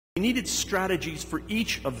We needed strategies for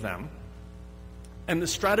each of them, and the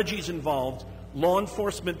strategies involved law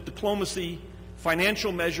enforcement, diplomacy,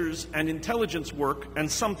 financial measures, and intelligence work,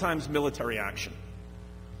 and sometimes military action.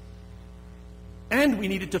 And we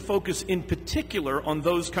needed to focus in particular on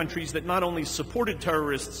those countries that not only supported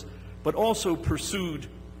terrorists, but also pursued,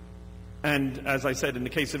 and as I said in the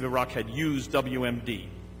case of Iraq, had used WMD.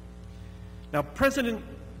 Now, President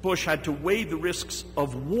Bush had to weigh the risks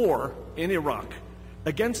of war in Iraq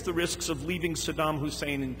against the risks of leaving Saddam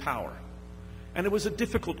Hussein in power. And it was a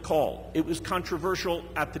difficult call. It was controversial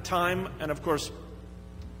at the time, and of course,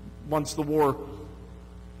 once the war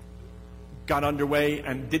got underway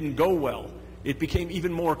and didn't go well, it became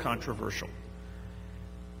even more controversial.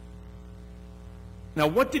 Now,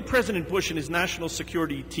 what did President Bush and his national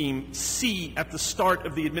security team see at the start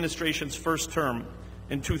of the administration's first term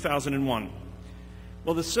in 2001?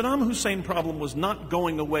 Well, the Saddam Hussein problem was not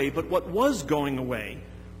going away, but what was going away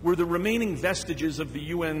were the remaining vestiges of the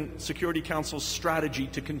UN Security Council's strategy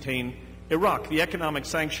to contain Iraq. The economic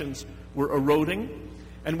sanctions were eroding,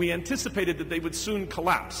 and we anticipated that they would soon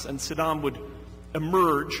collapse and Saddam would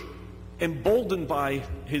emerge emboldened by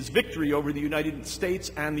his victory over the United States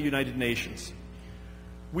and the United Nations.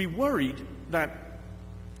 We worried that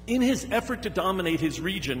in his effort to dominate his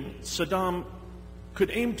region, Saddam could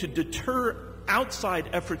aim to deter outside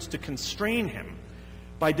efforts to constrain him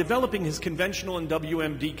by developing his conventional and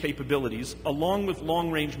WMD capabilities along with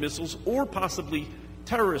long-range missiles or possibly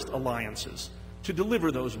terrorist alliances to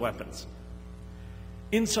deliver those weapons.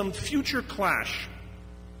 In some future clash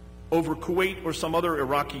over Kuwait or some other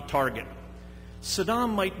Iraqi target,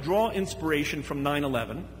 Saddam might draw inspiration from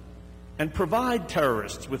 9/11 and provide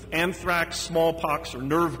terrorists with anthrax, smallpox, or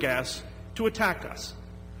nerve gas to attack us.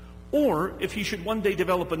 Or, if he should one day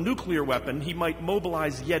develop a nuclear weapon, he might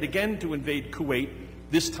mobilize yet again to invade Kuwait,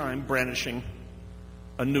 this time brandishing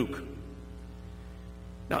a nuke.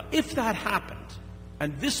 Now, if that happened,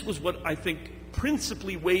 and this was what I think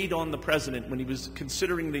principally weighed on the president when he was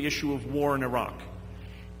considering the issue of war in Iraq,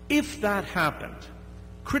 if that happened,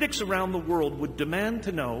 critics around the world would demand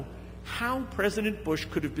to know how President Bush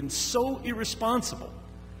could have been so irresponsible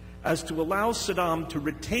as to allow Saddam to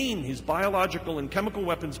retain his biological and chemical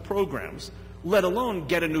weapons programs, let alone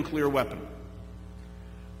get a nuclear weapon.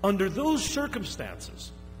 Under those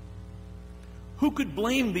circumstances, who could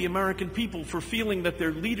blame the American people for feeling that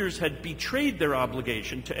their leaders had betrayed their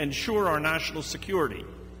obligation to ensure our national security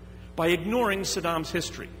by ignoring Saddam's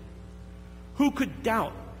history? Who could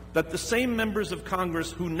doubt that the same members of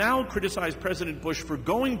Congress who now criticize President Bush for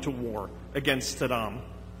going to war against Saddam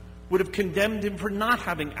would have condemned him for not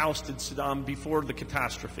having ousted Saddam before the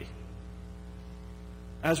catastrophe?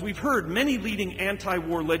 As we've heard, many leading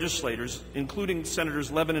anti-war legislators, including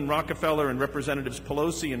Senators Levin and Rockefeller and Representatives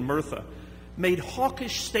Pelosi and Murtha, made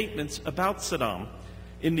hawkish statements about Saddam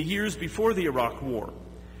in the years before the Iraq War.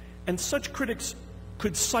 And such critics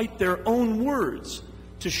could cite their own words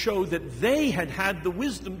to show that they had had the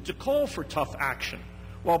wisdom to call for tough action,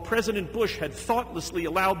 while President Bush had thoughtlessly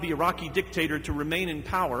allowed the Iraqi dictator to remain in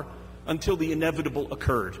power until the inevitable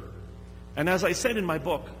occurred. And as I said in my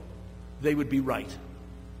book, they would be right.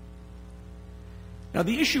 Now,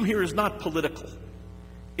 the issue here is not political.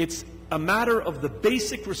 It's a matter of the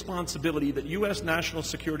basic responsibility that U.S. national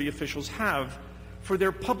security officials have for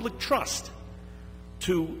their public trust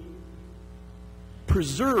to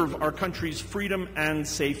preserve our country's freedom and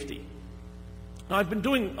safety. Now, I've been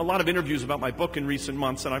doing a lot of interviews about my book in recent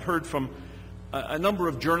months, and I've heard from a number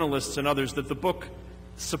of journalists and others that the book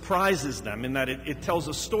surprises them in that it tells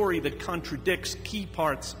a story that contradicts key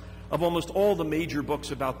parts of almost all the major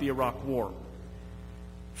books about the Iraq War.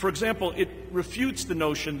 For example, it refutes the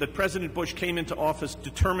notion that President Bush came into office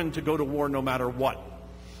determined to go to war no matter what,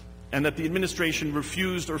 and that the administration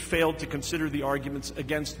refused or failed to consider the arguments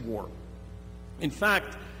against war. In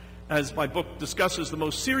fact, as my book discusses, the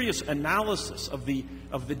most serious analysis of the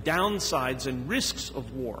downsides and risks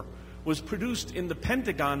of war was produced in the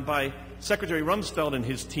Pentagon by Secretary Rumsfeld and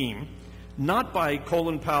his team, not by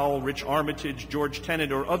Colin Powell, Rich Armitage, George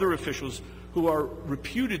Tenet, or other officials who are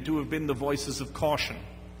reputed to have been the voices of caution.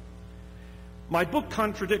 My book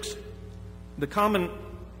contradicts the common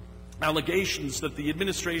allegations that the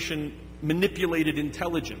administration manipulated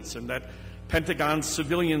intelligence and that Pentagon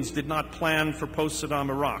civilians did not plan for post-Saddam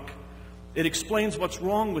Iraq. It explains what's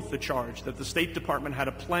wrong with the charge that the State Department had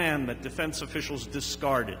a plan that defense officials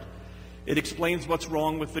discarded. It explains what's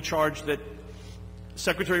wrong with the charge that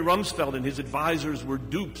Secretary Rumsfeld and his advisors were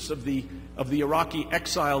dupes of the Iraqi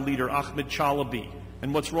exile leader Ahmed Chalabi,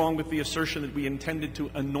 and what's wrong with the assertion that we intended to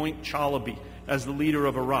anoint Chalabi as the leader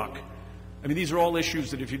of Iraq. I mean, these are all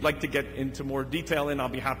issues that if you'd like to get into more detail in, I'll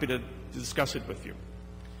be happy to discuss it with you.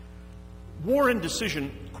 War and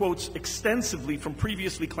Decision quotes extensively from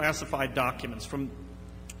previously classified documents, from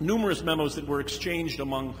numerous memos that were exchanged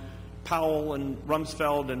among Powell and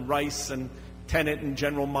Rumsfeld and Rice and Tenet and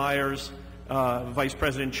General Myers, Vice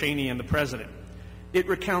President Cheney and the President. It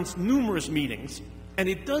recounts numerous meetings, and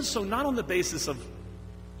it does so not on the basis of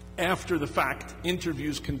after-the-fact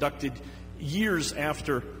interviews conducted years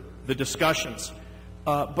after the discussions,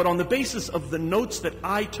 but on the basis of the notes that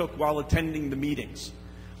I took while attending the meetings.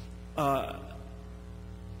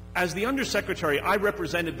 As the Undersecretary, I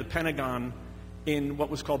represented the Pentagon in what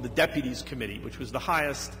was called the Deputies Committee, which was the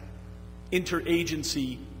highest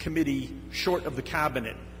interagency committee short of the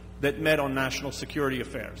Cabinet that met on national security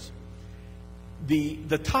affairs.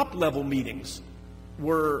 The top-level meetings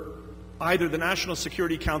were either the National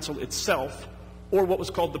Security Council itself or what was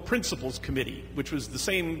called the Principals Committee, which was the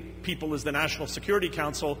same people as the National Security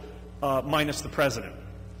Council minus the President.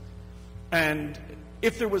 And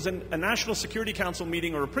if there was a National Security Council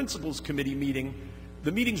meeting or a Principals Committee meeting,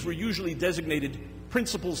 the meetings were usually designated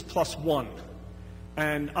Principals +1.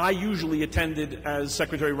 And I usually attended as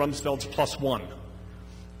Secretary Rumsfeld's +1.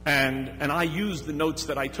 And I used the notes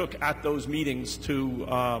that I took at those meetings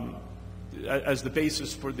to, as the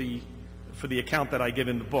basis for the account that I give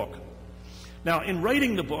in the book. Now, in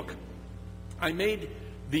writing the book, I made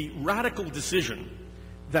the radical decision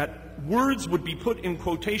that words would be put in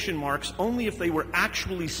quotation marks only if they were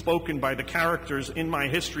actually spoken by the characters in my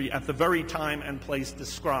history at the very time and place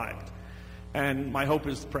described. And my hope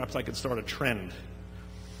is perhaps I could start a trend.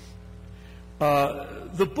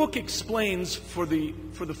 The book explains for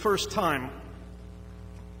the first time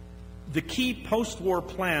the key post-war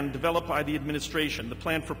plan developed by the administration, the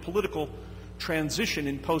plan for political transition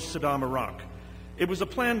in post-Saddam Iraq. It was a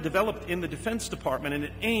plan developed in the Defense Department, and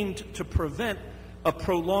it aimed to prevent a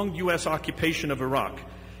prolonged U.S. occupation of Iraq.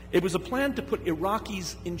 It was a plan to put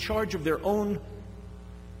Iraqis in charge of their own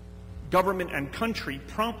government and country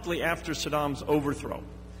promptly after Saddam's overthrow.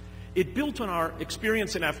 It built on our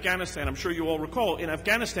experience in Afghanistan. I'm sure you all recall, in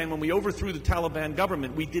Afghanistan, when we overthrew the Taliban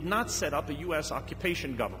government, we did not set up a U.S.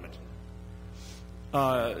 occupation government.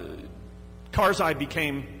 Karzai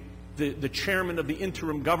became the chairman of the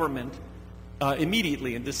interim government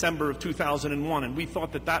immediately in December of 2001, and we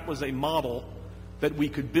thought that that was a model that we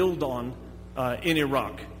could build on in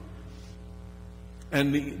Iraq.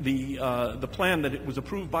 And the plan that it was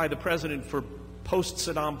approved by the President for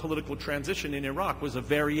post-Saddam political transition in Iraq was a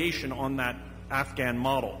variation on that Afghan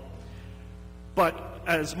model. But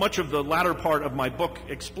as much of the latter part of my book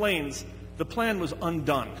explains, the plan was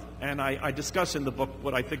undone, and I discuss in the book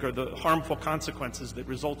what I think are the harmful consequences that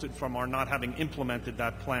resulted from our not having implemented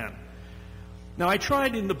that plan. Now, I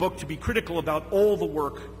tried in the book to be critical about all the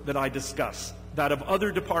work that I discuss, that of other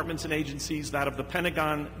departments and agencies, that of the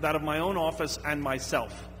Pentagon, that of my own office, and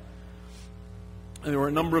myself. There were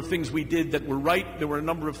a number of things we did that were right. There were a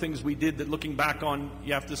number of things we did that, looking back on,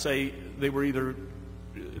 you have to say they were either,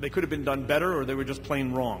 they could have been done better or they were just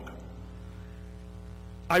plain wrong.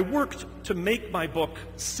 I worked to make my book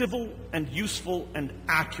civil and useful and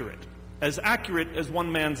accurate as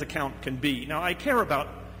one man's account can be. Now, I care about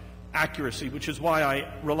accuracy, which is why I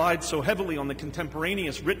relied so heavily on the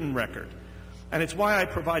contemporaneous written record. And it's why I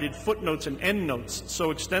provided footnotes and endnotes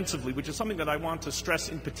so extensively, which is something that I want to stress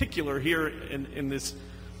in particular here in this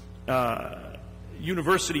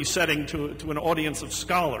university setting to an audience of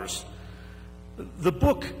scholars. The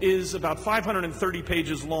book is about 530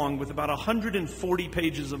 pages long with about 140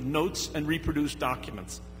 pages of notes and reproduced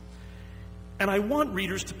documents. And I want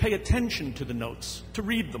readers to pay attention to the notes, to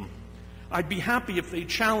read them. I'd be happy if they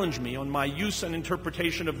challenge me on my use and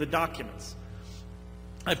interpretation of the documents.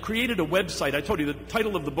 I've created a website. I told you the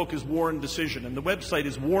title of the book is War and Decision, and the website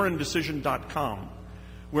is waranddecision.com,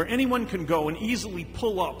 where anyone can go and easily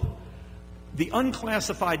pull up the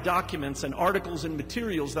unclassified documents and articles and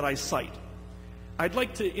materials that I cite. I'd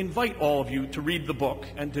like to invite all of you to read the book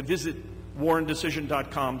and to visit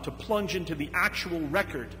waranddecision.com to plunge into the actual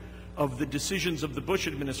record of the decisions of the Bush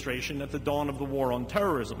administration at the dawn of the war on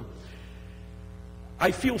terrorism.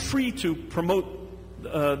 I feel free to promote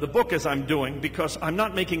the book as I'm doing because I'm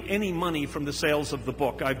not making any money from the sales of the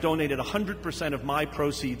book. I've donated 100% of my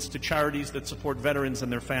proceeds to charities that support veterans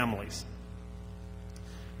and their families.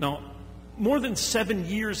 Now, more than 7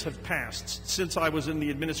 years have passed since I was in the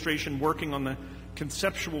administration working on the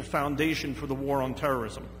conceptual foundation for the war on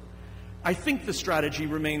terrorism. I think the strategy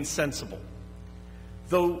remains sensible.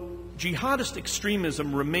 Though jihadist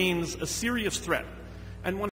extremism remains a serious threat, and one